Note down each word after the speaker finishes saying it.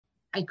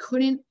I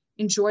couldn't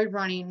enjoy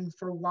running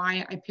for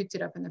why I picked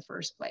it up in the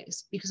first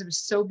place, because I was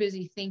so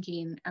busy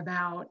thinking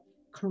about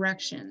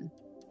correction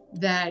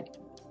that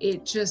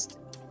it just,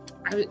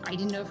 I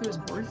didn't know if it was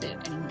worth it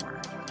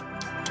anymore.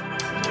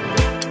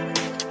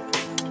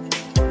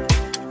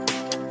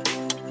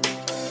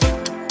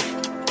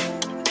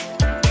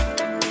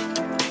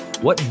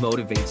 What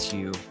motivates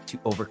you to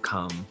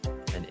overcome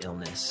an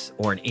illness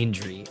or an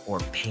injury or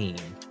pain?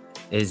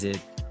 Is it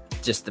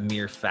just the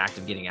mere fact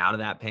of getting out of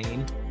that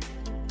pain?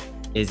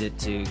 Is it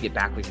to get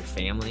back with your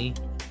family?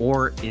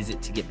 Or is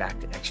it to get back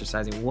to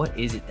exercising? What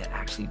is it that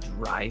actually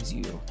drives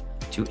you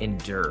to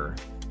endure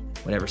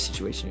whatever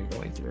situation you're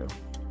going through?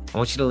 I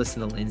want you to listen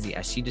to Lindsay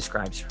as she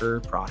describes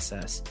her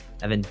process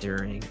of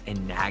enduring a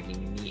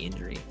nagging knee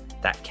injury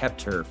that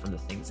kept her from the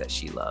things that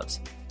she loves.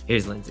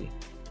 Here's Lindsay.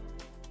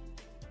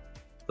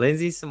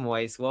 Lindsay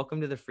Simoes,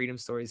 welcome to the Freedom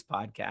Stories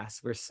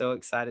podcast. We're so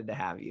excited to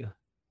have you.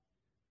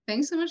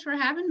 Thanks so much for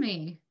having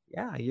me.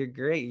 Yeah, you're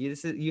great.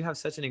 You have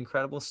such an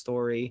incredible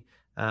story,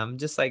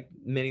 just like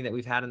many that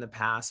we've had in the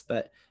past,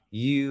 but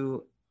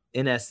you,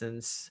 in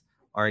essence,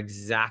 are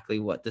exactly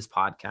what this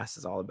podcast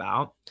is all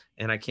about.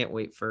 And I can't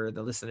wait for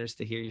the listeners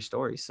to hear your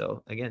story.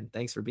 So again,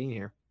 thanks for being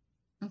here.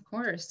 Of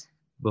course.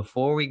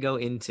 Before we go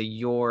into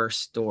your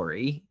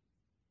story,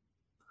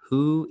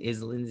 who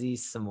is Lindsay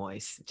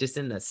Simoes? Just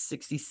in a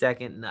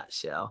 60-second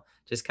nutshell,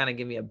 just kind of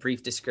give me a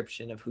brief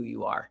description of who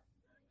you are.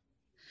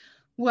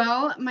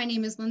 Well, my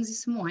name is Lindsay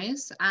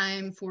Simoes.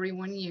 I'm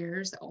 41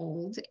 years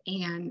old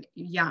and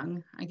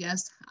young, I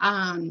guess.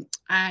 I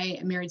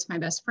am married to my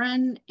best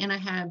friend, and I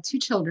have two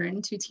children,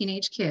 two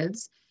teenage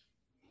kids,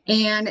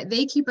 and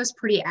they keep us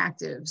pretty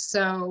active.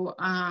 So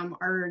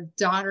our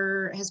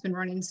daughter has been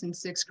running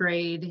since 6th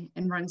grade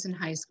and runs in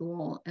high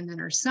school. And then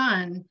our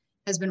son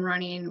has been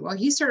running, well,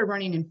 he started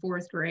running in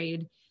 4th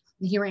grade.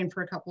 He ran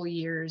for a couple of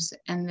years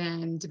and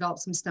then developed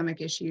some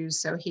stomach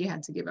issues, so he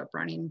had to give up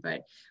running.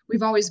 But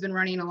we've always been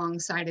running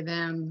alongside of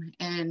them.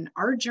 And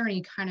our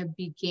journey kind of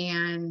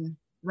began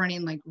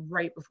running like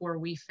right before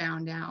we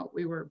found out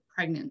we were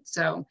pregnant.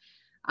 So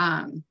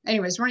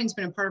anyways, running's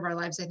been a part of our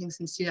lives, I think,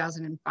 since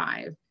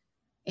 2005.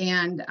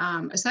 And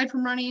aside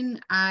from running,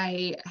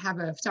 I have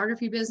a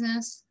photography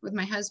business with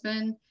my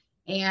husband,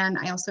 and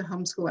I also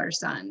homeschool our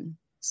son.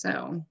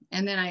 So,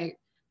 and then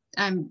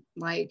I'm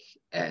like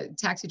a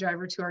taxi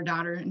driver to our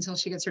daughter until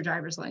she gets her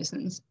driver's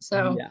license.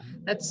 So yeah,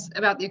 that's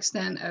about the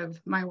extent of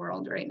my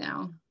world right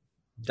now.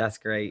 That's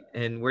great.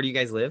 And where do you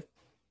guys live?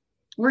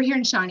 We're here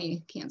in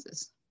Shawnee,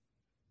 Kansas.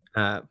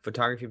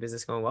 Photography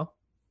business going well?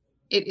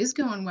 It is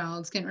going well.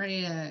 It's getting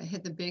ready to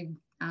hit the big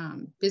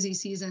busy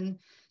season.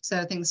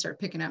 So things start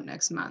picking up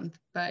next month,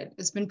 but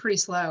it's been pretty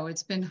slow.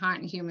 It's been hot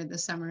and humid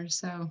this summer.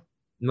 So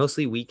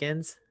mostly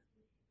weekends?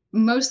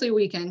 Mostly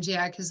weekends,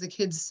 yeah, because the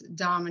kids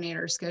dominate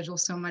our schedule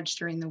so much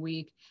during the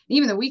week.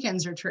 Even the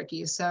weekends are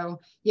tricky. So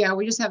yeah,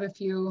 we just have a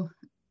few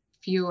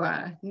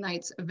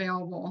nights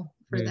available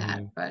for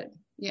that. But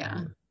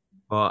yeah.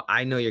 Well,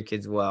 I know your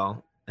kids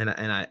well, and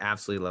I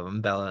absolutely love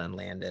them, Bella and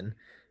Landon.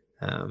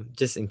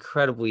 Just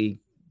incredibly,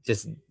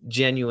 just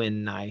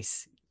genuine,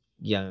 nice,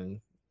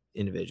 young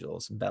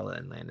individuals. Bella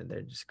and Landon,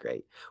 they're just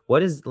great.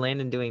 What is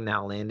Landon doing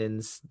now?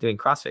 Landon's doing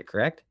CrossFit,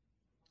 correct?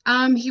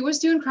 He was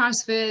doing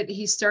CrossFit.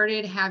 He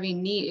started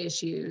having knee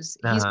issues.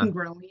 He's been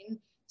growing.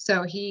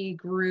 So he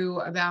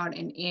grew about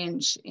an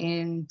inch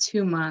in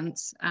 2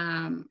 months.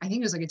 I think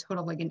it was like a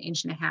total of like 1.5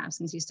 inches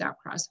since he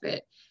stopped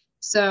CrossFit.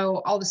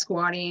 So all the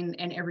squatting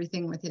and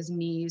everything with his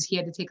knees, he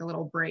had to take a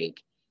little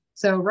break.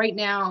 So right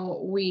now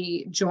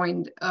we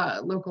joined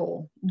a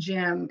local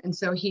gym. And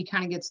so he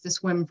kind of gets to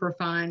swim for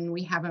fun.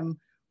 We have him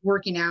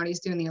working out.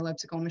 He's doing the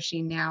elliptical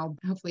machine now.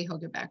 Hopefully he'll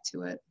get back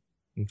to it.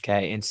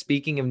 Okay. And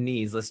speaking of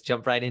knees, let's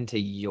jump right into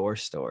your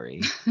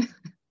story.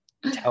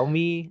 Tell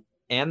me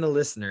and the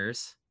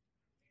listeners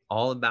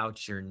all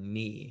about your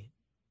knee.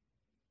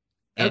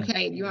 And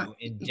okay.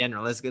 In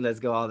general, let's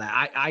go all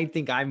that. I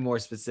think I more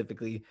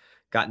specifically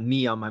got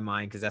knee on my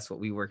mind because that's what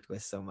we worked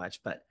with so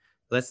much. But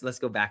let's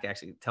go back.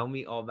 Actually, tell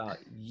me all about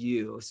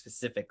you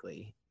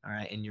specifically. All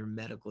right. And your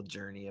medical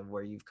journey of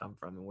where you've come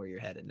from and where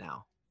you're headed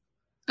now.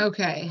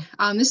 Okay.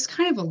 This is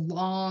kind of a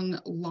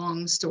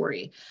long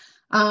story.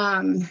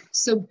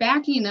 So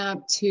backing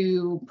up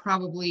to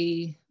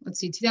probably,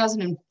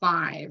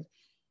 2005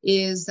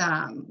 is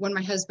when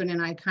my husband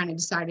and I kind of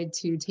decided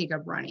to take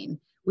up running.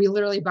 We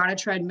literally bought a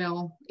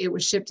treadmill. It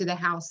was shipped to the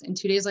house. And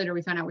 2 days later,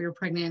 we found out we were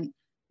pregnant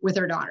with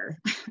our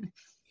daughter.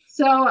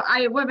 So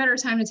what better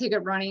time to take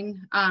up running?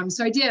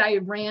 So I did. I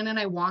ran and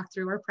I walked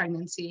through our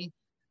pregnancy.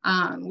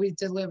 We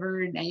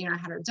delivered, I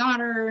had our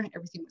daughter,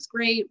 everything was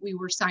great. We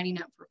were signing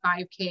up for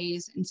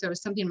 5Ks. And so it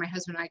was something my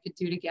husband and I could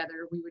do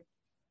together. We would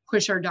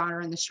push our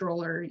daughter in the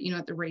stroller,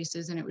 at the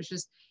races. And it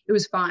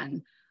was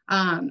fun.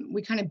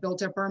 We kind of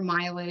built up our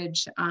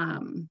mileage,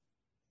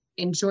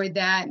 enjoyed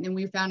that. And then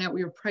we found out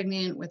we were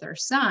pregnant with our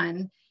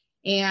son.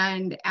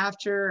 And I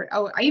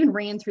even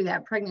ran through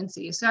that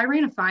pregnancy. So I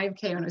ran a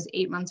 5K when I was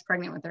 8 months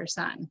pregnant with our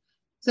son.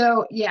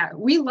 So yeah,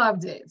 we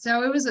loved it.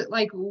 So it was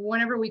like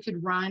whenever we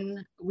could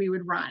run, we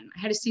would run. I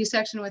had a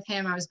C-section with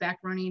him. I was back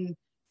running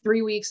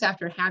 3 weeks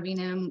after having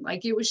him.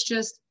 Like, it was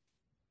just,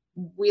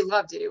 we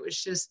loved it. It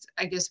was just,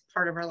 I guess,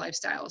 part of our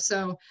lifestyle.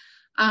 So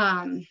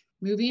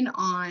moving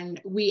on,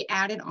 we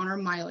added on our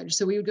mileage.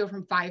 So we would go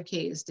from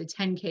 5Ks to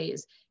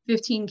 10Ks,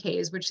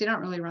 15Ks, which they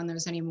don't really run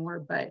those anymore,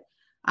 but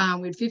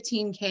we had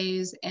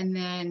 15Ks. And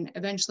then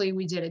eventually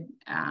we did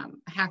a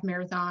half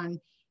marathon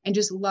and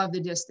just loved the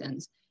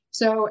distance.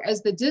 So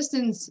as the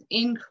distance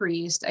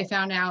increased, I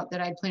found out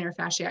that I had plantar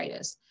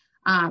fasciitis.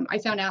 I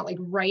found out like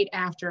right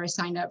after I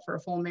signed up for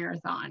a full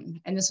marathon.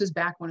 And this was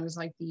back when it was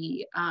like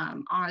the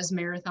Oz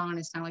Marathon.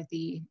 It's not like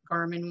the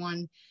Garmin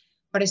one,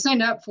 but I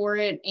signed up for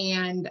it,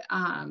 and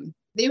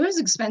it was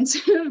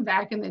expensive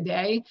back in the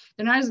day.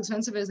 They're not as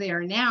expensive as they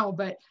are now,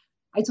 but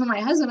I told my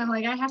husband, I'm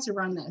like, I have to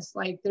run this.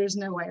 Like, there's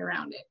no way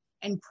around it.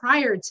 And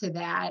prior to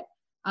that,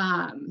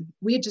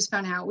 we had just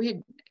found out we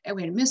had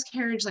a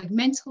miscarriage. Like,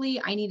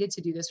 mentally, I needed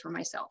to do this for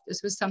myself.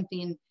 This was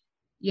something,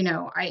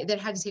 that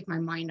had to take my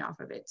mind off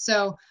of it.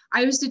 So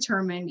I was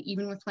determined,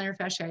 even with plantar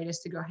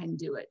fasciitis, to go ahead and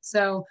do it.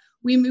 So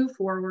we moved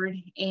forward,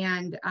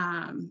 and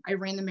I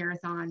ran the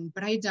marathon,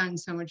 but I had done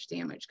so much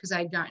damage because I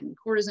had gotten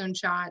cortisone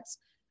shots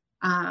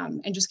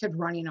and just kept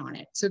running on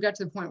it. So it got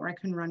to the point where I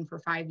couldn't run for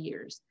 5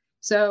 years.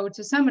 So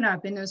to sum it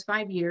up, in those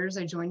 5 years,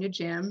 I joined a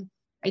gym,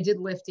 I did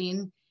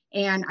lifting,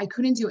 and I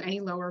couldn't do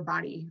any lower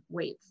body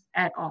weights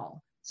at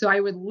all. So I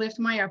would lift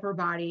my upper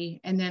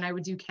body, and then I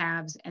would do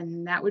calves,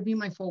 and that would be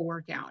my full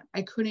workout.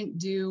 I couldn't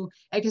do,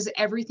 because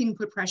everything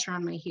put pressure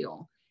on my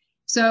heel.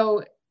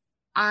 So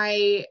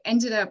I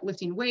ended up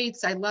lifting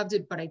weights. I loved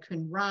it, but I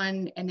couldn't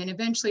run. And then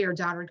eventually our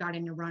daughter got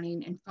into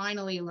running. And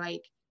finally,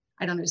 like,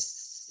 I don't know,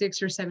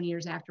 6 or 7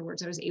 years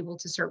afterwards, I was able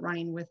to start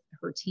running with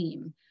her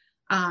team.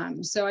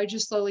 So I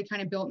just slowly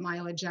kind of built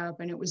mileage up,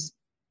 and it was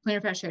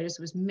plantar fasciitis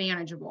was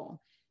manageable.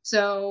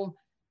 So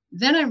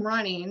then I'm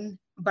running,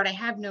 but I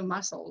have no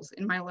muscles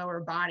in my lower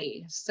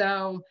body.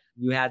 So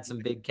you had some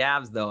big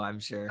calves though, I'm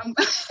sure.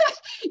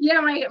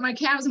 Yeah, my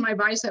calves and my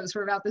biceps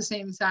were about the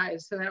same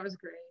size. So that was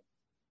great.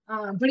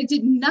 But it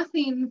did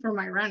nothing for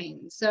my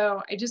running.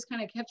 So I just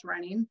kind of kept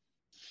running.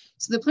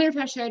 So the plantar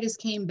fasciitis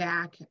came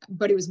back,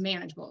 but it was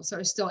manageable. So I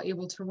was still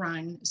able to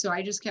run. So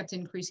I just kept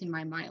increasing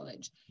my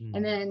mileage.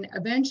 And then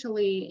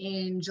eventually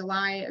in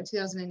July of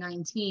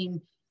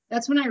 2019,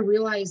 that's when I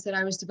realized that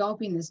I was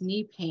developing this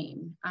knee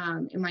pain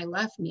in my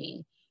left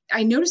knee.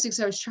 I noticed it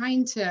because I was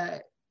trying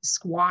to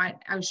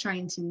squat. I was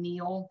trying to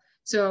kneel.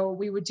 So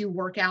we would do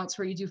workouts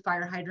where you do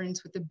fire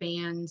hydrants with the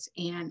bands,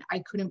 and I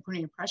couldn't put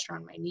any pressure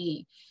on my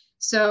knee.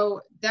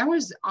 So that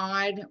was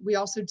odd. We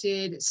also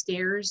did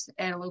stairs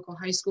at a local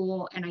high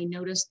school, and I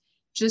noticed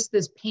just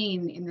this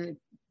pain in the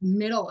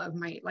middle of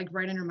my, like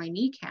right under my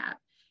kneecap.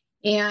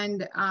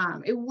 And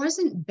it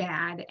wasn't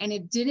bad, and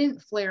it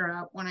didn't flare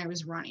up when I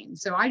was running.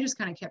 So I just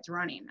kind of kept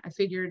running. I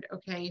figured,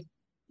 okay,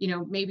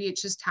 maybe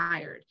it's just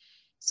tired.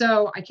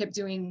 So I kept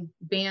doing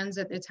bands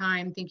at the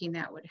time, thinking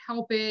that would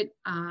help it.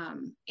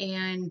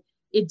 And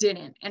it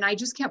didn't. And I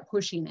just kept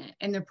pushing it.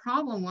 And the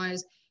problem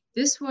was,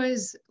 this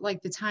was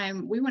like the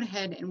time we went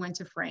ahead and went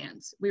to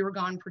France. We were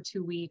gone for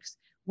 2 weeks.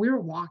 We were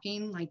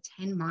walking like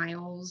 10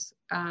 miles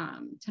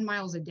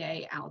a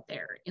day out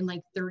there in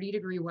like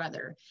 30-degree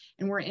weather.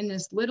 And we're in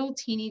this little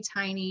teeny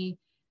tiny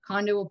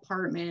condo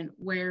apartment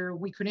where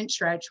we couldn't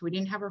stretch. We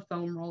didn't have our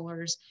foam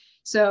rollers.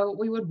 So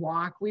we would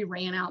walk, we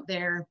ran out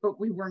there, but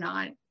we were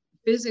not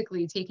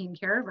physically taking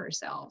care of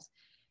ourselves.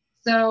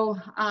 So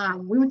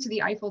we went to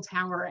the Eiffel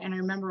Tower, and I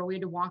remember we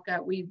had to walk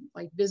up. We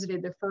like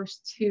visited the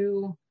first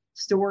 2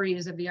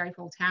 stories of the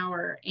Eiffel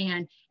Tower,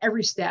 and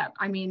every step,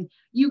 I mean,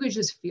 you could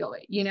just feel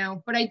it,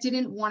 but I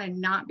didn't want to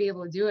not be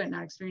able to do it and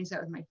not experience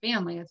that with my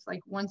family. It's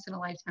like once in a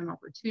lifetime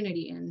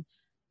opportunity.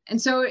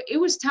 And so it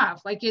was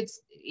tough. Like it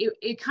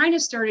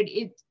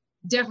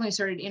definitely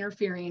started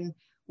interfering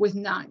with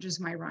not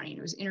just my running.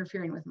 It was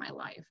interfering with my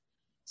life.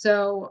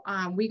 So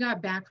we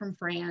got back from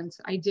France.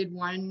 I did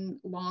one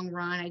long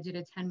run. I did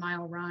a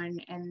 10-mile run,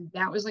 and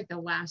that was like the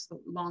last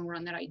long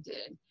run that I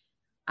did.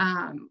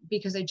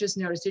 Because I just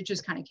noticed it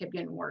just kind of kept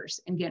getting worse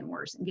and getting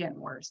worse and getting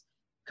worse.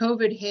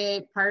 COVID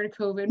hit. Prior to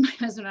COVID, my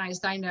husband and I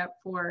signed up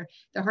for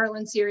the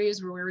Heartland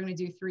Series, where we were going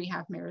to do 3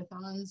 half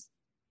marathons,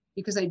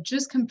 because I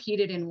just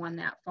competed in one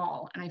that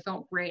fall, and I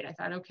felt great. I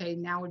thought, okay,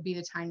 now would be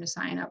the time to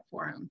sign up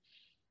for them.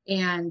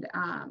 And,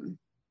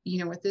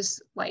 with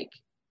this like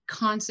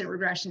constant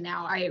regression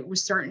now, I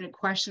was starting to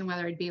question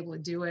whether I'd be able to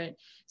do it.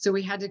 So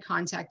we had to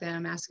contact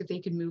them, ask if they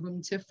could move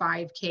them to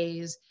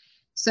 5Ks.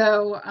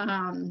 So,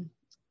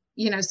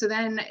 so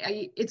then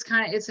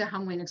it's a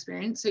humbling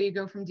experience. So you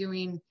go from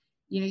doing,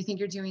 you think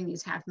you're doing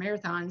these half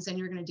marathons, and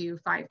you're going to do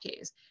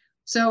 5Ks.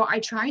 So I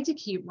tried to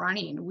keep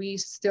running. We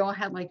still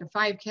had like a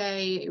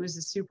 5K. It was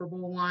a Super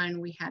Bowl one.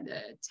 We had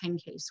a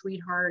 10K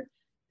Sweetheart,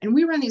 and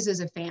we run these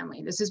as a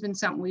family. This has been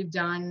something we've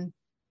done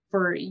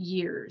for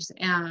years.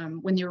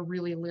 When they were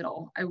really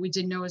little, we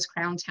did Noah's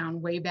Crown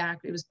Town way back.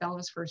 It was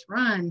Bella's first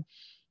run,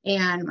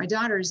 and my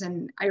daughters,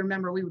 and I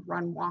remember we would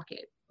walk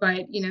it.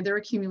 But, they're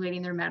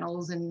accumulating their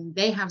medals, and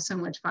they have so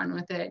much fun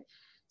with it.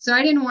 So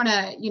I didn't want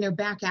to,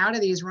 back out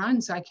of these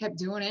runs. So I kept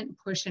doing it and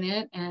pushing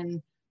it.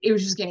 And it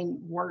was just getting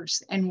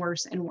worse and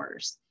worse and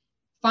worse.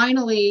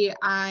 Finally,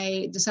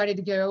 I decided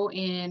to go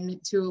in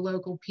to a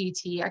local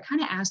PT. I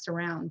kind of asked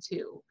around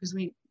too, because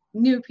we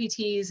knew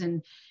PTs,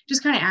 and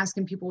just kind of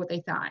asking people what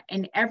they thought.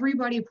 And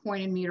everybody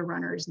pointed me to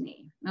runner's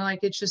knee. They're like,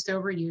 it's just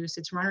overuse.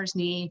 It's runner's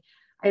knee.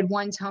 I had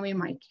one tell me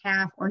my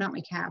calf, or not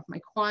my calf, my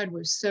quad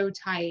was so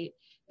tight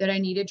that I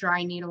needed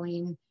dry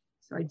needling.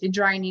 So I did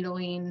dry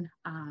needling.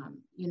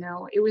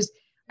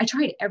 I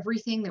tried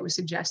everything that was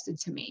suggested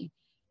to me.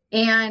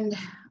 And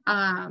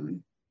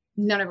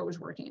none of it was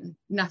working,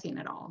 nothing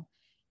at all.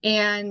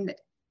 And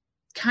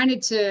kind of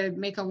to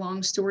make a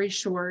long story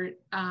short,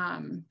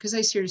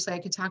 because I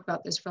could talk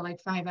about this for like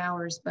 5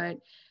 hours, but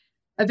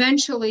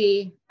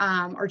eventually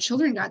our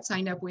children got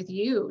signed up with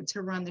you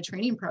to run the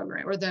training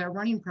program or the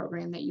running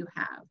program that you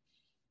have.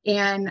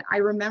 And I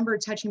remember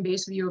touching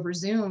base with you over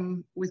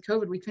Zoom. With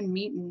COVID, we couldn't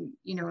meet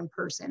in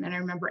person. And I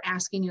remember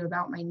asking you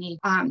about my knee.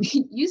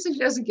 You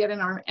suggested get an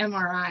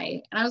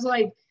MRI. And I was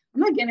like,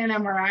 I'm not getting an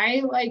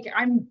MRI. Like,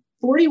 I'm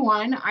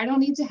 41. I don't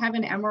need to have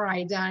an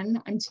MRI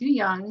done. I'm too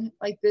young.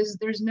 Like this,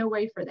 there's no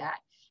way for that.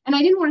 And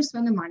I didn't want to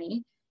spend the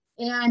money.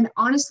 And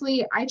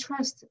honestly, I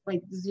trust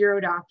like 0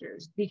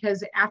 doctors,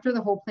 because after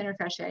the whole plantar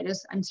fasciitis,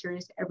 I'm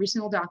serious, every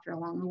single doctor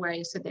along the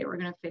way said they were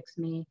going to fix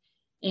me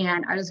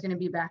and I was going to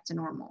be back to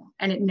normal.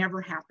 And it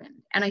never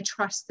happened. And I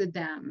trusted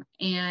them.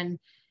 And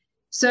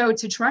so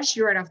to trust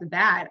you right off the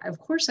bat, of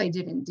course I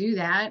didn't do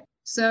that.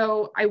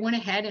 So I went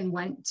ahead and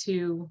went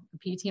to a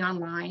PT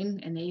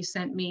online, and they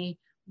sent me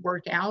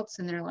workouts,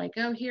 and they're like,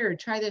 oh, here,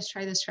 try this,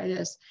 try this, try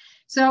this.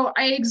 So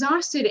I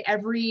exhausted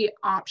every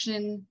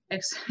option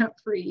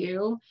except for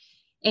you.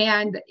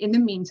 And in the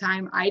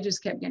meantime, I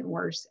just kept getting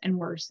worse and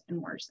worse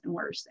and worse and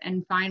worse.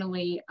 And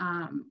finally,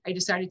 I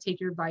decided to take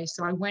your advice.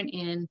 So I went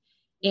in,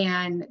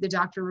 and the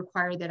doctor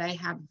required that I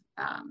have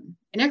an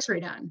x-ray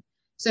done.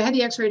 So I had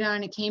the x-ray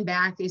done. It came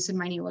back. They said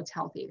my knee looked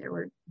healthy.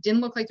 Didn't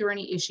look like there were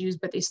any issues,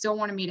 but they still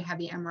wanted me to have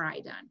the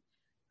MRI done.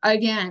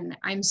 Again,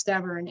 I'm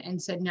stubborn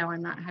and said, no,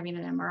 I'm not having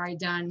an MRI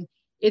done.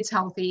 It's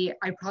healthy.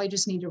 I probably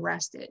just need to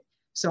rest it.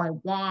 So I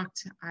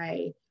walked.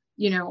 I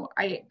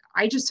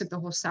just took the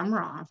whole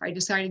summer off. I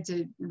decided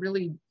to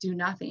really do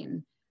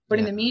nothing. But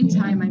in the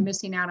meantime, I'm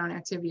missing out on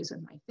activities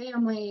with my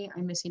family.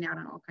 I'm missing out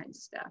on all kinds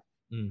of stuff.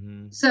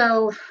 Mm-hmm.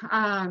 So,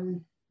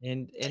 and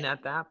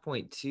at that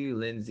point too,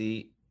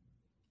 Lindsay,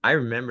 I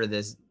remember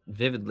this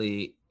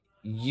vividly.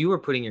 You were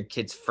putting your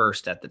kids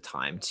first at the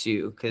time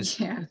too,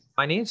 because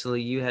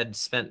financially you had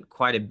spent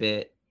quite a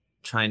bit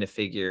trying to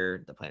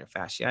figure the plantar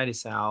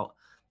fasciitis out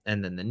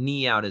and then the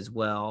knee out as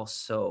well.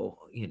 So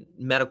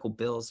medical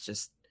bills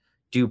just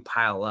do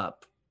pile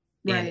up,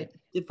 and it's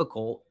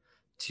difficult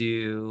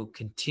to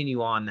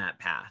continue on that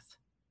path.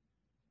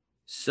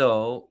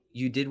 So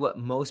you did what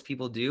most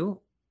people do,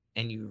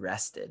 and you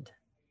rested,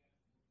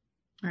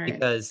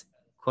 because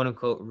quote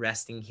unquote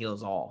resting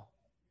heals all,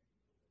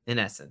 in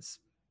essence,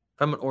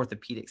 from an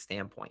orthopedic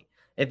standpoint.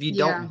 If you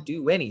don't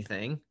do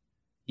anything,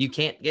 you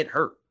can't get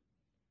hurt.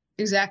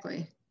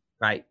 Exactly.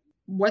 Right.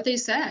 What they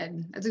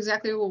said. That's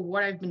exactly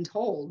what I've been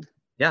told.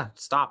 Yeah.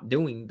 Stop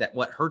doing that.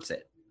 What hurts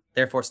it.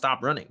 Therefore,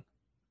 stop running.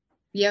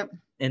 Yep.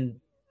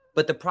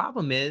 But the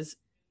problem is,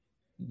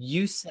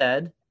 you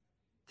said,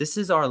 this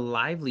is our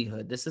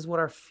livelihood. This is what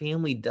our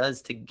family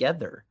does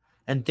together.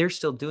 And they're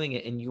still doing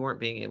it, and you weren't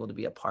being able to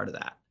be a part of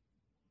that.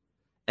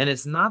 And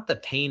it's not the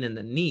pain in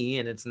the knee,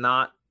 and it's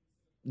not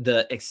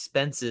the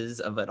expenses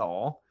of it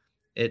all.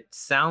 It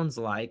sounds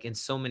like, and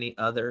so many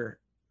other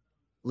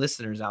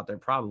listeners out there,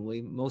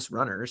 probably most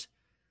runners,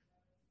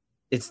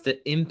 it's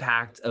the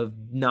impact of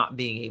not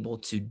being able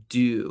to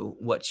do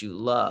what you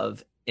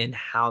love and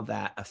how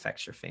that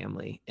affects your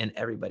family and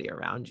everybody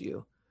around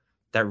you.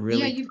 That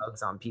really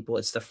tugs on people.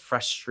 It's the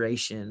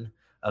frustration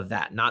of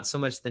that. Not so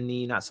much the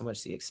knee, not so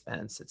much the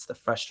expense. It's the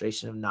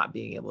frustration of not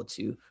being able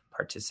to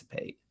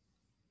participate.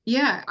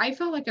 Yeah, I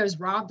felt like I was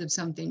robbed of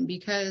something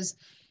because,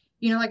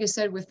 like I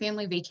said, with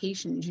family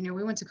vacations,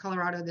 we went to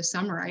Colorado this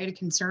summer. I had a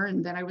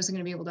concern that I wasn't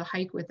going to be able to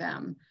hike with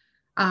them.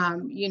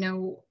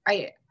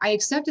 I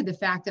accepted the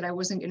fact that I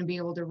wasn't going to be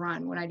able to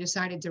run when I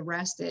decided to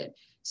rest it.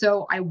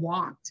 So I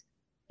walked.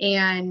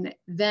 And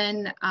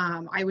then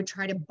I would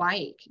try to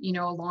bike,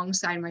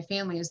 alongside my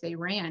family as they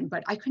ran,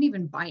 but I couldn't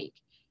even bike.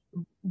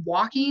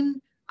 Walking,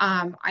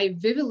 I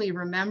vividly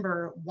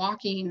remember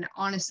walking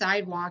on a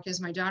sidewalk as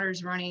my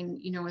daughter's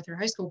running, with her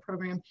high school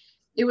program.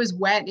 It was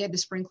wet. They had the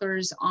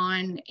sprinklers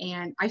on,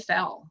 and I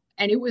fell.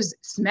 And it was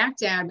smack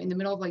dab in the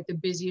middle of like the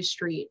busiest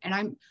street.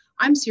 And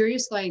I'm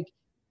serious, like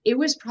it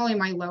was probably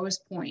my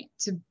lowest point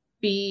to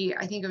be.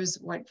 I think it was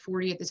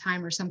 40 at the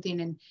time or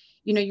something. And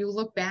you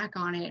look back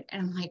on it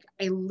and I'm like,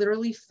 I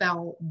literally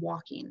fell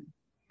walking,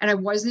 and I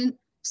wasn't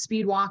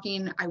speed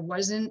walking. I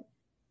wasn't,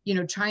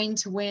 trying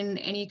to win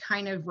any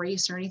kind of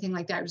race or anything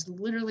like that. I was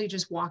literally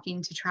just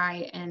walking to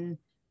try and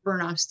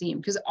burn off steam,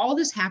 because all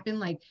this happened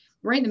like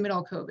right in the middle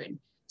of COVID.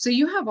 So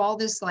you have all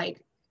this,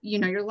 like,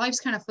 your life's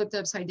kind of flipped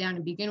upside down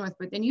to begin with,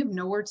 but then you have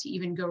nowhere to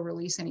even go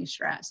release any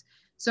stress.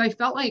 So I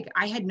felt like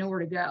I had nowhere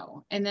to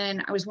go. And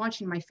then I was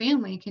watching my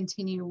family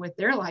continue with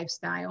their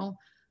lifestyle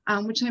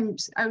which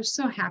I was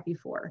so happy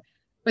for.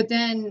 But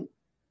then,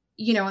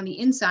 you know, on the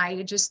inside,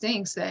 it just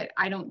stinks that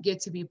I don't get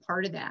to be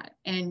part of that.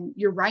 And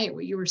you're right.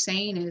 What you were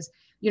saying is,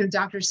 you know,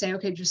 doctors say,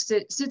 okay, just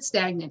sit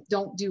stagnant,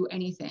 don't do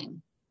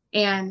anything.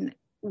 And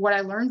what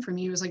I learned from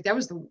you was like, that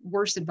was the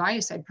worst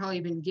advice I'd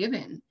probably been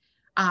given.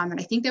 And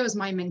I think that was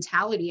my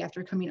mentality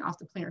after coming off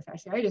the plantar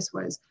fasciitis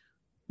was,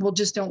 well,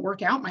 just don't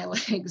work out my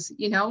legs,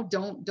 you know,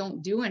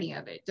 don't do any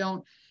of it.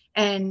 Don't.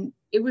 And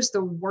it was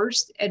the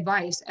worst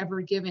advice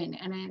ever given.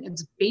 And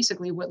it's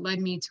basically what led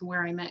me to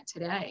where I'm at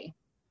today.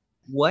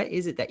 What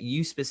is it that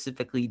you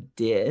specifically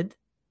did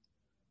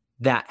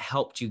that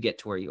helped you get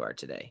to where you are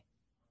today?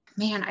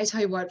 Man, I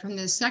tell you what, from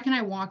the second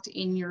I walked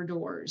in your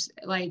doors,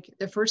 like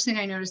the first thing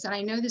I noticed, and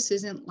I know this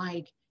isn't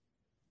like,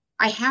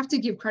 I have to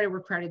give credit where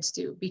credit's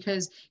due,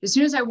 because as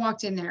soon as I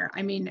walked in there,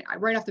 I mean,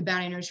 right off the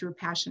bat, I noticed you were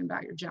passionate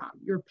about your job.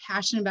 You're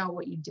passionate about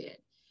what you did.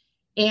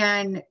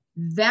 And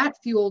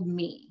that fueled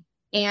me.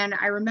 And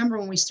I remember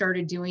when we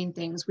started doing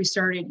things, we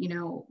started, you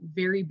know,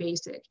 very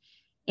basic.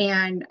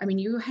 And I mean,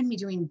 you had me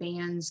doing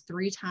bands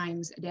 3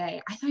 times a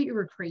day. I thought you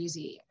were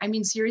crazy. I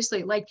mean,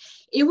 seriously, like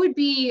it would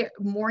be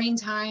morning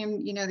time,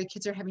 you know, the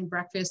kids are having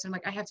breakfast. And I'm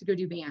like, I have to go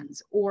do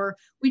bands. Or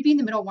we'd be in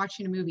the middle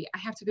watching a movie. I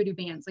have to go do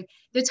bands. Like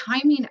the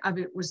timing of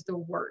it was the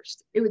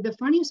worst. The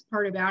funniest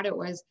part about it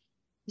was,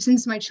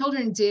 since my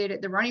children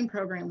did the running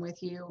program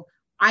with you,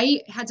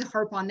 I had to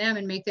harp on them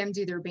and make them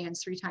do their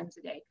bands 3 times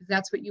a day because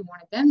that's what you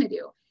wanted them to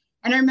do.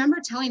 And I remember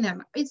telling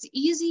them, it's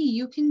easy,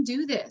 you can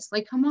do this.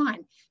 Like, come on.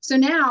 So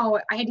now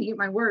I had to eat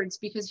my words,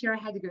 because here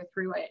I had to go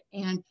through it.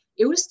 And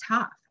it was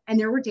tough. And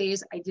there were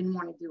days I didn't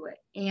want to do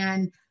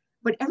it.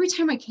 But every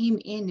time I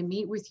came in to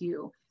meet with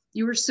you,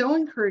 you were so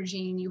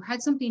encouraging. You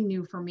had something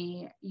new for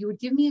me. You would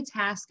give me a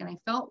task and I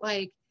felt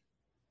like,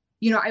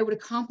 you know, I would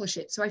accomplish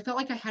it. So I felt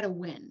like I had a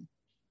win.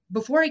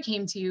 Before I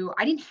came to you,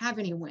 I didn't have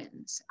any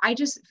wins. I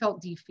just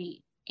felt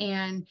defeat.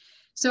 And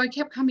so I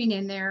kept coming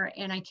in there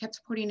and I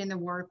kept putting in the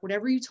work.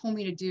 Whatever you told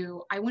me to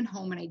do, I went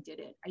home and I did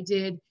it. I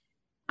did.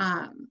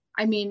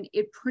 I mean,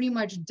 it pretty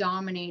much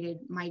dominated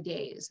my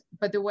days.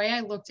 But the way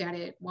I looked at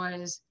it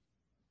was,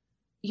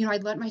 you know,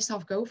 I'd let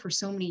myself go for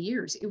so many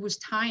years. It was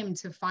time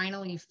to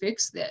finally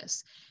fix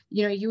this.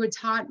 You know, you had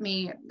taught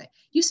me,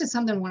 you said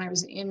something when I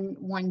was in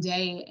one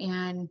day,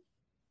 and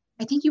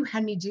I think you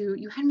had me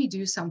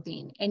do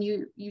something. And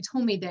you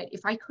told me that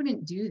if I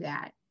couldn't do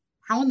that,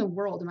 how in the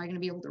world am I going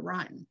to be able to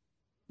run?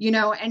 You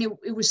know, and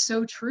it was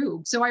so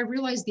true. So I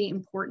realized the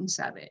importance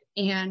of it.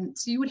 And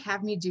so you would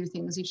have me do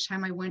things each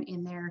time I went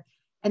in there.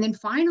 And then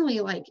finally,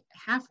 like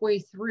halfway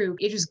through,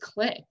 it just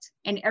clicked.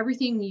 And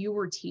everything you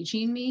were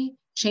teaching me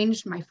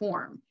changed my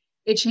form.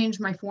 It changed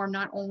my form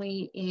not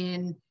only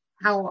in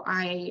how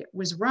I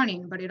was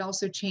running, but it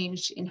also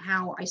changed in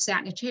how I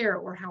sat in a chair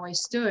or how I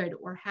stood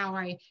or how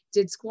I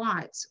did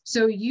squats.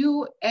 So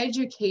you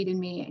educated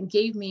me and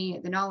gave me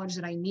the knowledge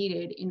that I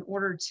needed in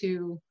order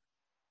to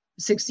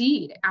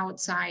succeed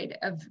outside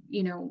of,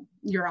 you know,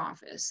 your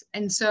office.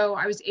 And so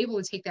I was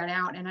able to take that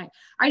out. And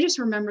I just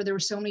remember there were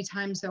so many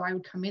times though I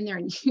would come in there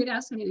and you'd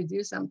ask me to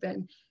do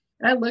something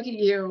and I'd look at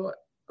you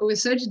with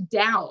such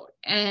doubt,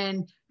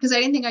 and because I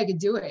didn't think I could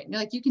do it. And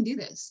you're like, you can do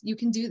this, you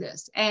can do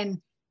this. And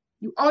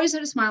you always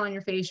had a smile on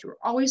your face. You were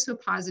always so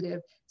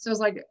positive. So I was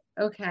like,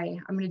 okay,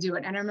 I'm going to do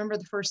it. And I remember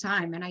the first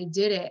time and I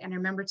did it. And I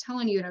remember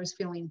telling you that I was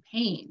feeling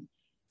pain.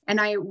 And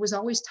I was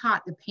always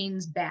taught the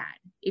pain's bad.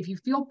 If you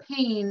feel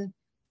pain,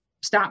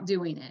 stop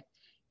doing it.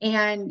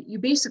 And you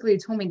basically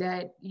told me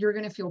that you're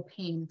going to feel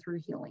pain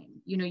through healing.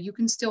 You know, you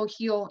can still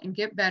heal and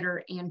get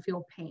better and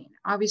feel pain.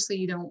 Obviously,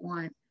 you don't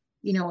want,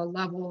 you know, a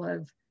level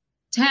of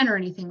 10 or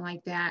anything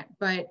like that.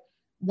 But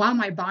while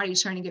my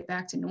body's trying to get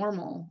back to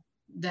normal,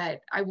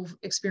 that I will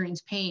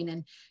experience pain.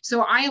 And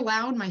so I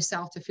allowed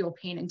myself to feel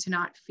pain and to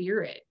not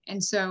fear it.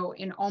 And so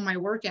in all my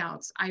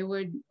workouts, I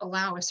would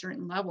allow a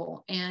certain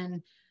level.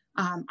 And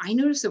I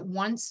noticed that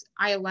once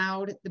I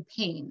allowed the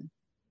pain,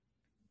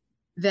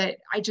 that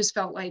I just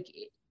felt like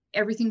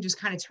everything just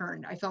kind of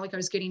turned. I felt like I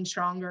was getting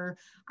stronger.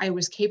 I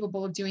was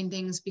capable of doing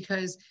things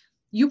because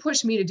you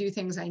pushed me to do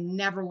things I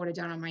never would have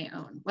done on my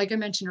own. Like I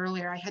mentioned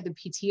earlier, I had the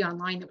PT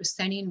online that was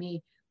sending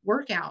me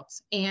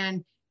workouts,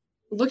 and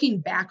looking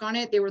back on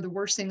it, they were the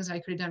worst things I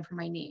could have done for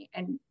my knee.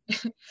 And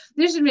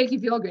this should make you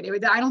feel good.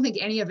 I don't think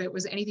any of it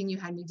was anything you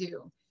had me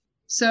do.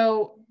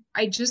 So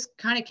I just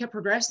kind of kept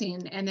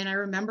progressing. And then I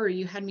remember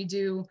you had me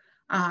do,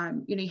 you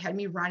know, you had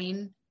me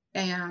running.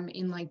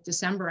 In like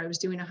December, I was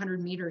doing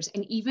 100 meters,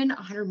 and even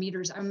 100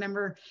 meters, I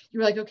remember you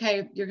were like,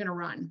 okay, you're going to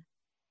run.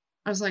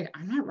 I was like,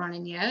 I'm not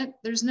running yet.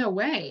 There's no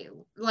way.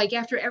 Like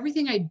after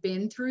everything I'd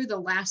been through, the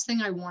last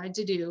thing I wanted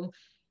to do.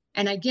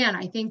 And again,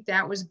 I think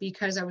that was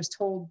because I was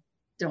told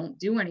don't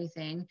do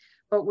anything,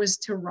 but was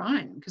to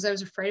run, because I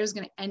was afraid I was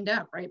going to end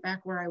up right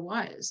back where I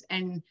was.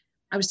 And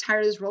I was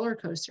tired of this roller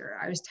coaster.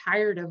 I was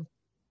tired of,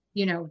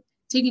 you know,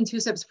 taking 2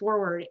 steps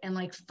forward and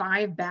like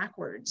 5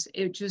 backwards.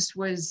 It just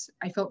was,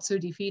 I felt so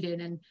defeated.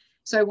 And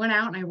so I went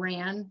out and I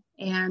ran,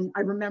 and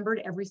I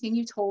remembered everything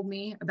you told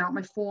me about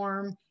my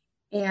form.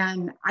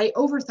 And I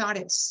overthought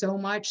it so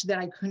much that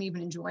I couldn't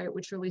even enjoy it,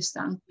 which really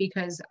stunk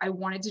because I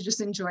wanted to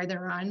just enjoy the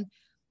run.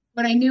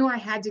 But I knew I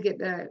had to get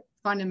the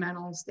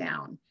fundamentals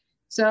down.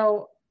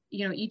 So,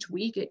 each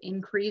week it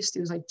increased. It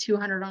was like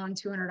 200 on,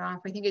 200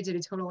 off. I think I did a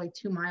total like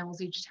 2 miles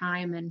each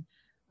time.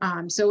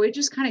 And so it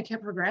just kind of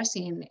kept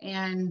progressing.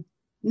 And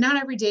not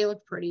every day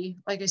looked pretty.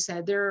 Like I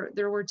said, there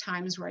were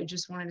times where I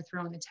just wanted to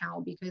throw in the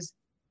towel because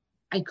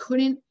I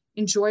couldn't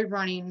enjoy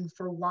running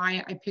for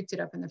why I picked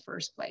it up in the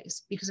first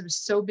place, because I was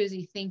so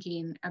busy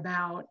thinking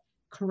about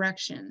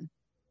correction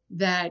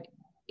that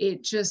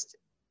it just,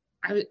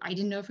 I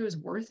didn't know if it was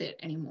worth it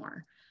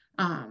anymore.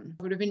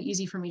 It would have been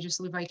easy for me just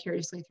to live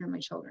vicariously through my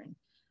children.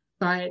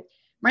 But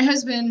my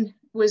husband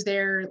was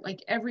there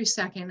like every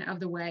second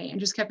of the way and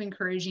just kept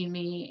encouraging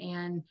me.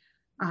 And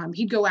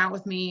he'd go out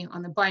with me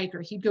on the bike,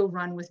 or he'd go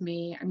run with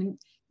me. I mean,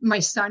 my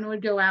son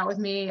would go out with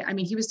me. I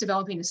mean, he was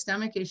developing his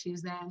stomach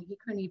issues then. He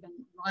couldn't even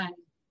run,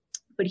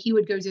 but he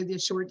would go do the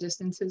short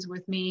distances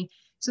with me.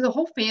 So the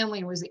whole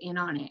family was in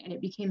on it. And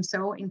it became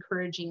so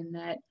encouraging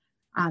that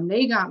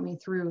they got me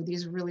through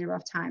these really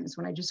rough times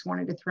when I just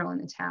wanted to throw in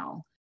the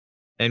towel.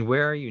 And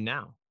where are you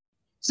now?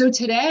 So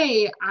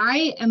today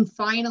I am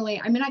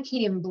finally, I mean, I can't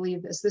even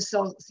believe this. This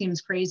still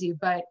seems crazy,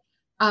 but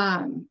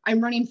I'm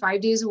running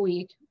 5 days a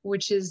week,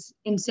 which is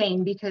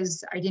insane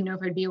because I didn't know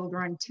if I'd be able to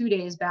run 2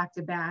 days back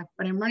to back,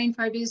 but I'm running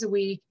 5 days a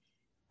week,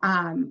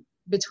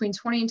 between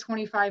 20 and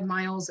 25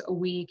 miles a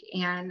week.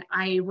 And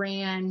I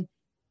ran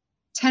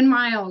 10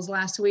 miles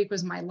last week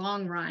was my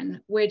long run,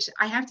 which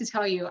I have to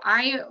tell you,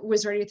 I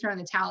was ready to throw in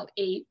the towel at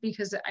 8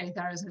 because I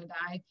thought I was going to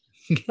die.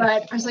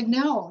 But I was like,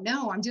 no,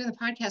 I'm doing the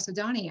podcast with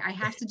Donnie. I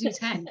have to do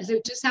 10 because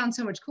it just sounds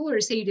so much cooler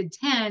to say you did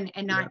 10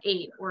 and not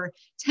 8, or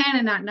 10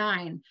 and not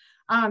 9.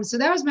 So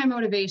that was my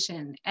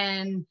motivation.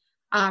 And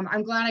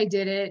I'm glad I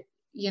did it.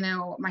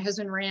 My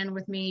husband ran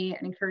with me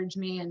and encouraged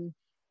me. And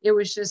it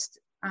was just,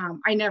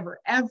 I never,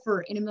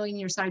 ever in a million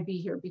years thought I'd be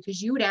here,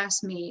 because you would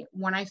ask me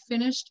when I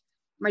finished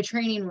my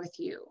training with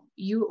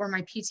you or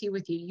my PT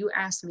with you, you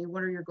asked me,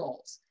 what are your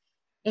goals?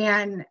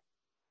 And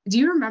do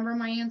you remember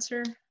my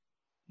answer?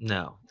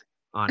 No,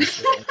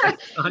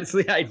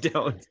 honestly, I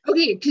don't.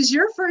 Okay, because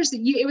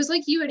it was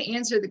like you had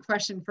answered the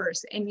question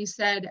first, and you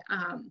said,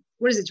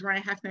 what is it, to run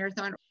a half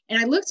marathon?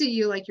 And I looked at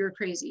you like you were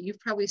crazy. You've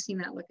probably seen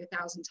that look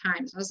 1,000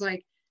 times. I was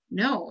like,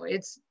 no,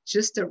 it's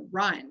just a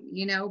run,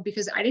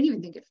 because I didn't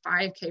even think a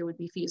 5K would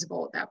be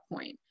feasible at that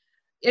point.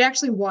 It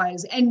actually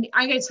was. And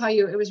I got to tell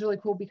you, it was really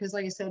cool because,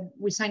 like I said,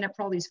 we signed up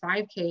for all these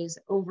 5Ks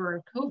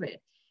over COVID.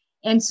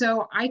 And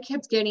so I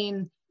kept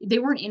they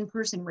weren't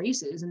in-person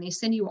races, and they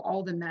send you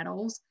all the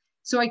medals.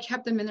 So I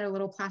kept them in their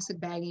little plastic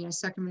baggie. I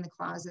stuck them in the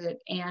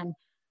closet, and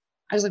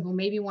I was like, well,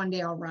 maybe one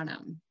day I'll run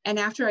them. And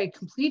after I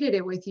completed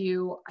it with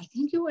you, I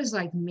think it was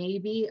like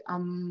maybe a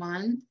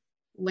month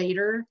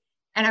later,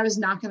 and I was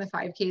knocking the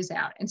 5Ks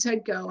out. And so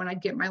I'd go and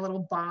I'd get my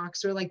little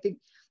box, or like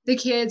the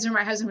kids or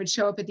my husband would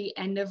show up at the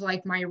end of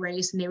like my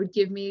race, and they would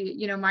give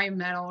me, my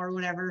medal or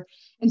whatever.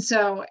 And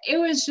so it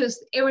was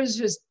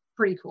just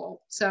pretty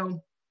cool.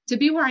 So to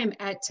be where I'm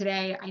at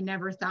today, I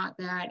never thought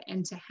that.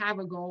 And to have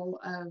a goal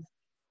of,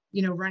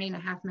 running a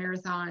half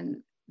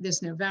marathon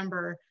this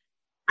November,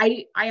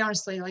 I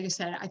honestly, like I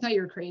said, I thought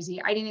you were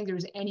crazy. I didn't think there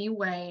was any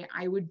way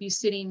I would be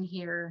sitting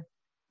here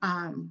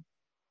and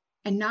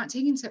not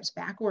taking steps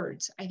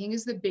backwards, I think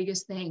is the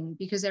biggest thing,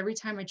 because every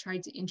time I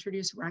tried to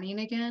introduce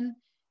running again,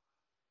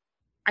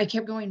 I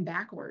kept going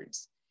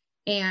backwards,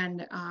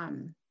 and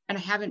I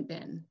haven't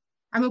been.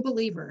 I'm a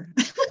believer.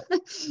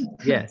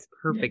 Yes,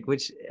 perfect.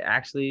 Which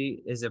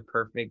actually is a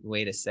perfect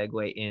way to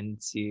segue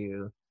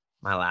into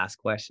my last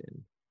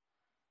question.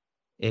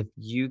 If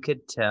you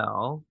could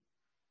tell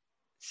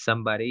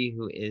somebody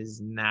who is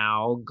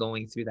now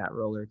going through that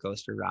roller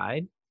coaster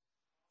ride,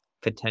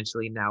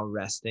 potentially now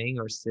resting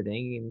or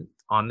sitting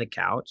on the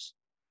couch,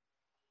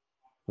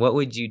 what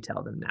would you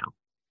tell them now?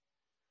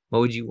 What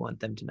would you want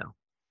them to know?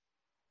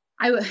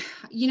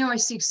 I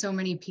see so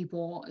many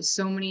people,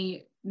 so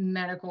many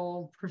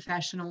medical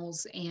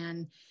professionals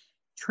and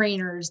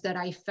trainers, that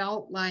I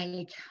felt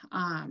like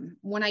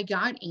when I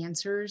got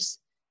answers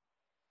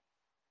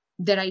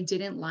that I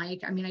didn't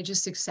like, I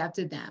just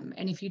accepted them.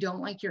 And if you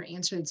don't like your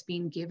answer that's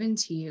being given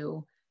to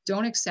you,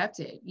 don't accept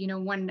it.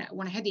 When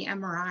I had the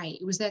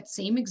MRI, it was that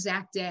same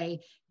exact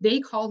day they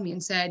called me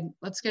and said,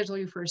 let's schedule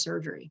you for a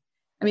surgery.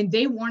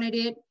 They wanted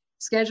it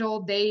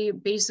scheduled. They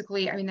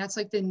basically, that's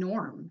like the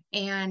norm.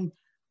 And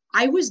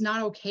I was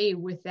not okay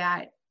with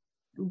that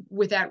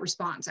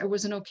response. I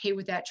wasn't okay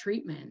with that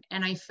treatment.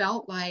 And I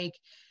felt like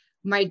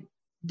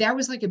that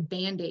was like a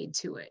Band-Aid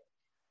to it.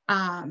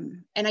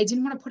 And I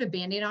didn't want to put a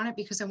Band-Aid on it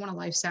because I want a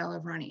lifestyle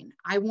of running.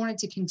 I wanted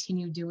to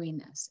continue doing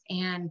this,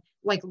 and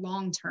like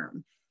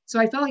long-term. So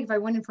I felt like if I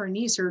went in for a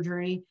knee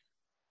surgery,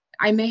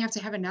 I may have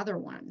to have another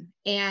one,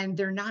 and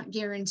they're not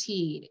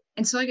guaranteed.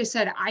 And so, like I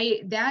said,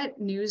 that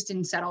news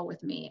didn't settle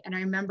with me. And I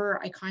remember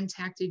I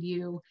contacted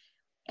you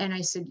and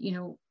I said,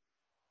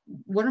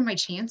 what are my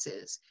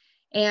chances?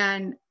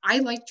 And I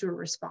liked your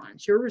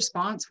response. Your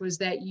response was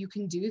that you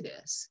can do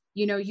this.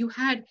 You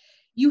had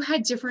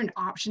different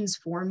options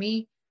for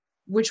me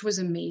which was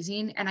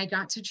amazing. And I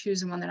got to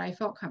choose the one that I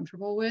felt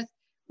comfortable with,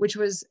 which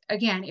was,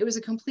 again, it was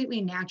a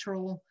completely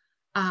natural,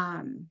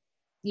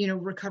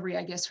 recovery,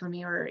 I guess, for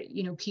me, or,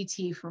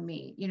 PT for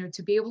me,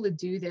 to be able to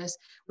do this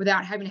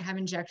without having to have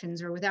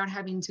injections or without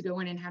having to go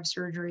in and have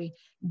surgery.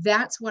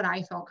 That's what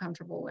I felt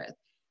comfortable with.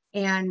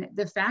 And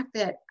the fact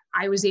that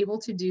I was able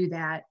to do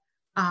that,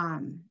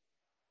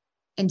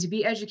 and to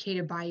be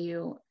educated by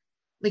you,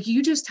 like,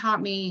 you just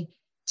taught me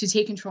to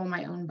take control of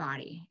my own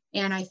body.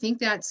 And I think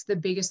that's the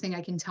biggest thing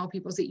I can tell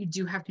people, is that you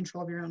do have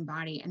control of your own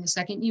body. And the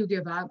second you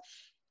give up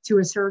to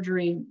a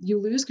surgery, you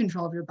lose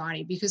control of your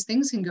body, because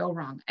things can go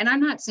wrong. And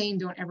I'm not saying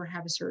don't ever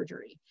have a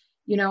surgery.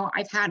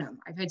 I've had them.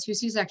 I've had 2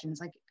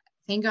 C-sections. Like,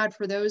 thank God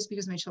for those,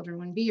 because my children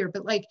wouldn't be here.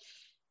 But like,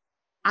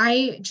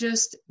 I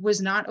just was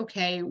not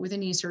okay with a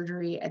knee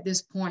surgery at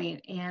this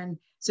point. And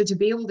so to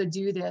be able to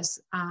do this,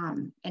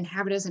 and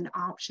have it as an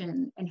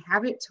option and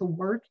have it to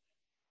work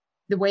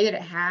the way that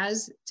it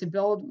has to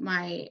build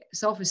my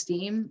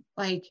self-esteem,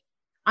 like,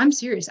 I'm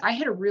serious. I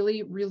had a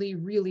really, really,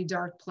 really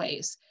dark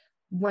place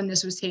when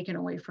this was taken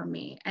away from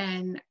me.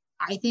 And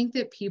I think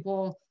that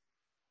people,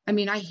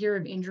 I hear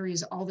of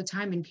injuries all the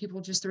time, and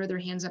people just throw their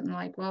hands up and they're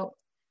like, well,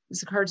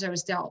 it's the cards I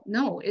was dealt.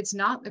 No, it's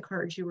not the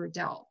cards you were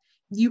dealt.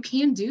 You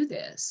can do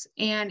this,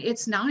 and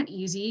it's not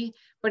easy,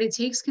 but it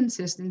takes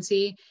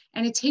consistency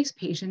and it takes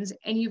patience,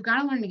 and you've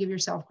got to learn to give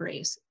yourself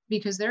grace,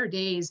 because there are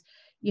days,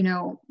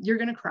 you're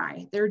going to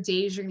cry. There are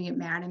days you're going to get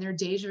mad, and there are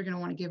days you're going to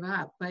want to give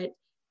up. But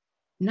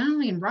not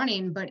only in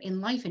running, but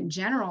in life in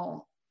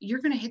general, you're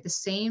going to hit the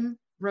same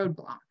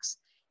roadblocks.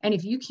 And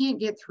if you can't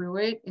get through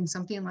it in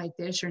something like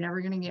this, you're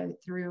never going to get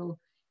it through,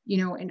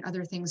 in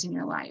other things in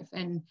your life.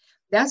 And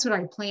that's what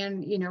I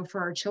plan, for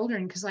our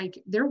children, because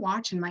like, they're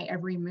watching my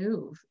every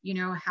move.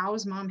 How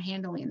is mom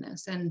handling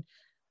this? And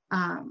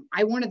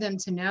I wanted them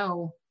to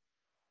know,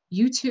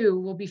 you too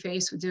will be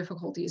faced with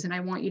difficulties, and I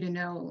want you to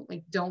know,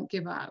 like, don't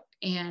give up.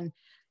 And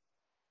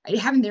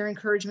having their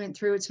encouragement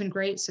through it's been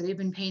great. So they've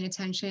been paying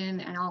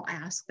attention, and I'll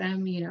ask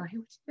them, hey,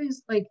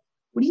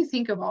 what do you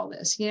think of all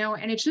this?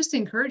 And it's just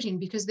encouraging,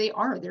 because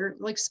they're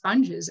like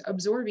sponges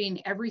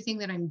absorbing everything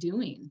that I'm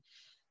doing.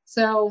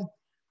 So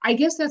I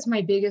guess that's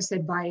my biggest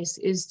advice,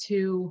 is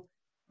to,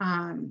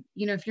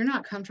 if you're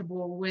not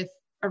comfortable with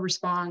a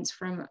response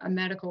from a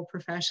medical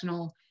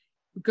professional,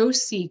 go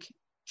seek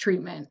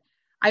treatment.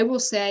 I will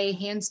say,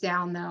 hands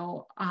down,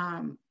 though,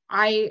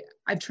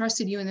 I've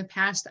trusted you in the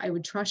past. I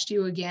would trust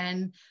you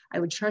again. I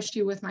would trust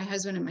you with my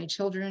husband and my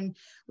children.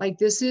 Like,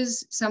 this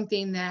is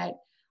something that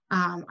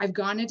I've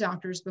gone to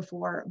doctors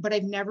before, but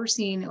I've never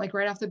seen, like,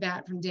 right off the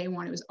bat from day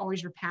one, it was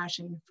always your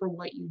passion for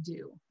what you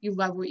do. You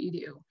love what you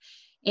do.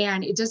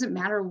 And it doesn't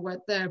matter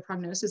what the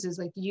prognosis is,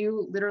 like,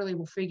 you literally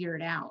will figure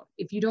it out.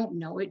 If you don't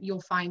know it,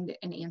 you'll find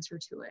an answer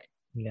to it.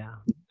 Yeah.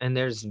 And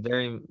there's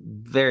very,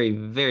 very,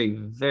 very,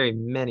 very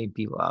many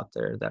people out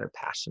there that are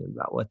passionate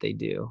about what they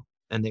do,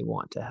 and they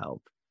want to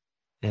help.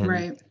 And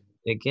right.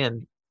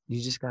 Again,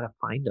 you just got to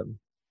find them.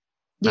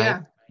 Right?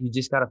 Yeah. You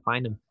just got to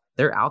find them.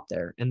 They're out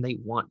there and they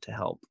want to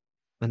help.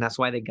 And that's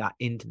why they got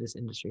into this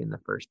industry in the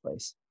first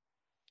place.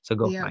 So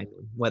go find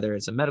them, whether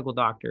it's a medical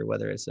doctor,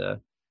 whether it's a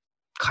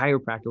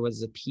chiropractor, whether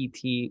it's a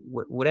PT,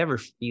 whatever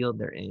field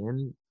they're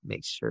in,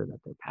 make sure that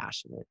they're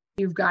passionate.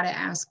 You've got to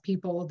ask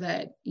people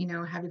that,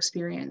 have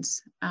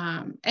experience.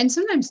 And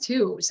sometimes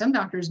too, some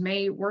doctors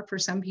may work for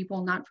some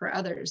people, not for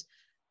others.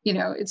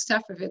 It's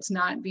tough if it's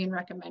not being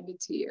recommended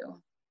to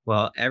you.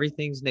 Well,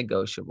 everything's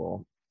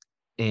negotiable.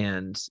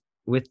 And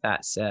with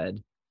that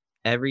said,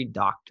 every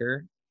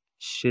doctor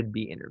should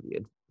be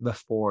interviewed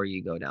before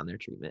you go down their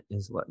treatment,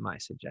 is what my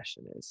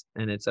suggestion is.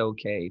 And it's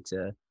okay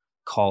to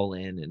call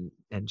in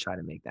and try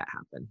to make that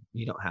happen.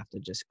 You don't have to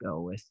just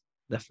go with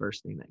the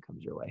first thing that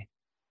comes your way.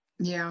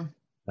 Yeah,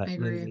 but I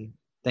agree. Lindsay,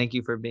 thank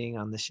you for being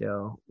on the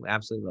show. We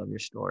absolutely love your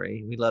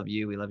story. We love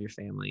you. We love your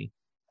family.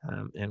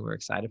 And we're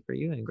excited for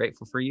you and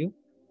grateful for you.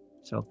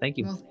 So thank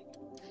you. Well,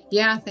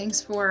 yeah,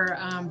 thanks for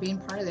being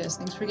part of this.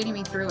 Thanks for getting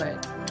me through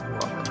it. You're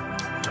welcome.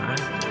 All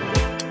right.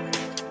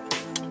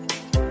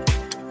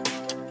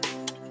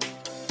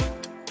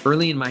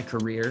 Early in my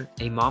career,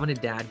 a mom and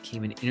a dad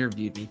came and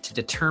interviewed me to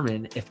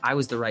determine if I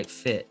was the right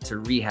fit to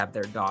rehab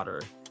their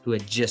daughter who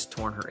had just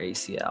torn her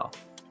ACL.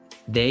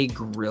 They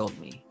grilled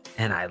me,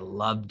 and I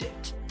loved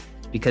it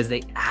because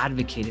they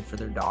advocated for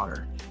their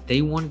daughter.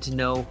 They wanted to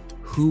know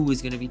who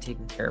was going to be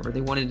taking care of her.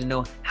 They wanted to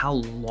know how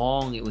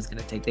long it was going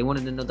to take. They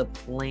wanted to know the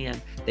plan.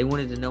 They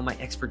wanted to know my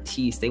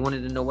expertise. They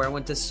wanted to know where I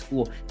went to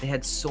school. They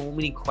had so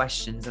many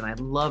questions, and I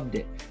loved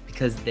it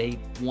because they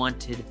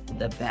wanted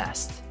the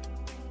best.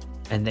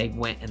 And they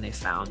went and they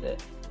found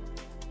it.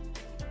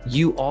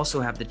 You also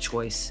have the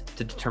choice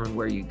to determine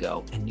where you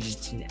go, and you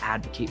just need to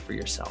advocate for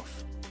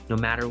yourself. No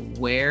matter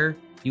where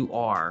you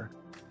are,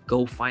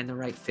 go find the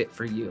right fit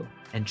for you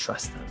and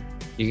trust them.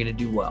 You're going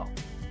to do well.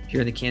 If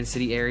you're in the Kansas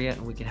City area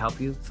and we can help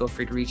you, feel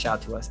free to reach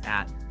out to us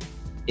at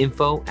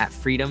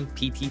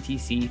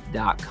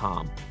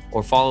info@freedompttc.com,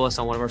 or follow us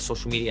on one of our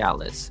social media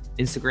outlets.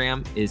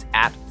 Instagram is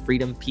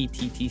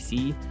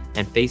 @freedompttc,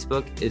 and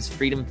Facebook is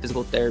Freedom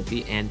Physical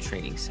Therapy and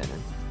Training Center.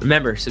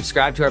 Remember,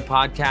 subscribe to our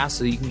podcast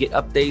so you can get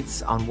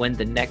updates on when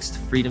the next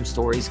Freedom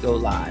Stories go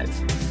live.